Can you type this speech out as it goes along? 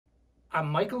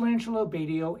I'm Angelo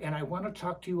Batio, and I want to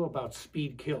talk to you about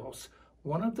speed kills.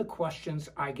 One of the questions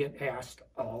I get asked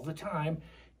all the time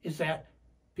is that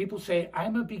people say,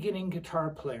 I'm a beginning guitar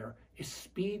player. Is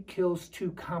speed kills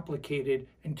too complicated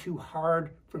and too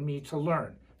hard for me to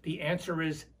learn? The answer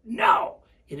is no,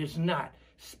 it is not.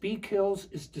 Speed kills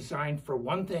is designed for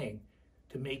one thing,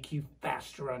 to make you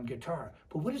faster on guitar.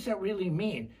 But what does that really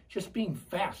mean? Just being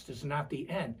fast is not the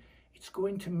end. It's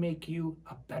going to make you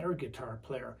a better guitar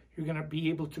player. You're going to be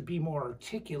able to be more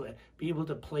articulate, be able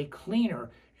to play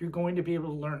cleaner. You're going to be able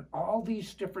to learn all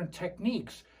these different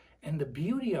techniques. And the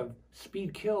beauty of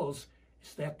speed kills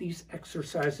is that these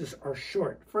exercises are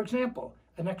short. For example,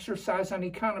 an exercise on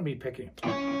economy picking.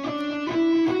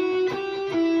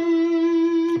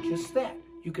 Just that.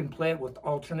 You can play it with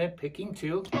alternate picking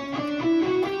too.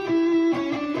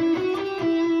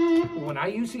 When I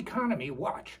use economy,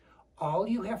 watch. All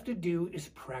you have to do is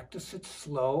practice it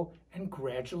slow and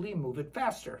gradually move it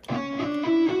faster.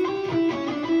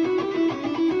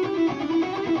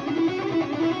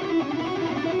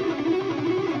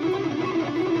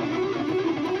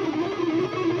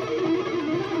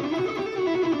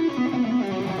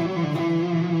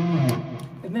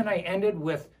 And then I ended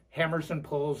with hammers and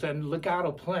pulls and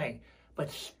legato playing. But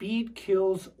speed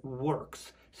kills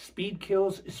works. Speed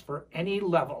kills is for any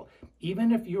level.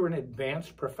 Even if you're an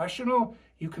advanced professional,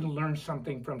 you can learn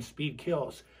something from speed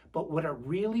kills. But what it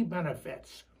really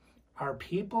benefits are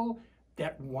people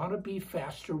that want to be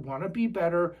faster, want to be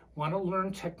better, want to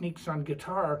learn techniques on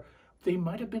guitar. They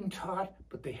might have been taught,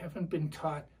 but they haven't been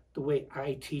taught the way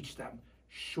I teach them.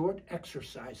 Short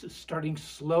exercises, starting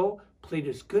slow, played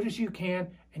as good as you can,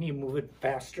 and you move it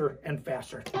faster and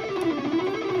faster.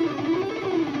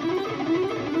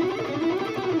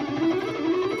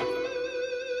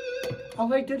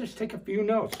 All I did is take a few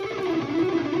notes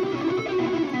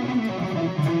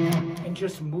and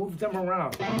just move them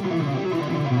around.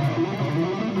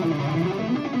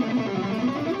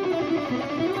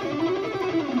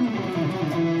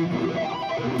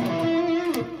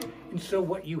 And so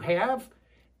what you have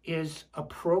is a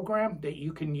program that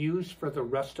you can use for the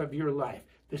rest of your life.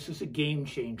 This is a game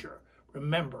changer.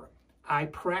 Remember, I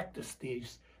practiced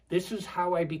these. This is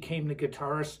how I became the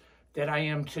guitarist that I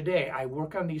am today. I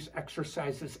work on these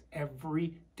exercises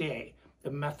every day.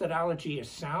 The methodology is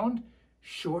sound,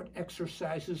 short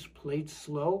exercises played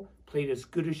slow, played as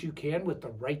good as you can with the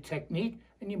right technique,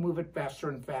 and you move it faster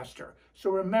and faster.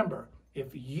 So remember, if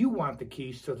you want the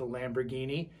keys to the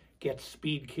Lamborghini, get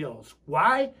speed kills.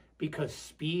 Why? Because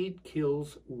speed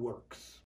kills works.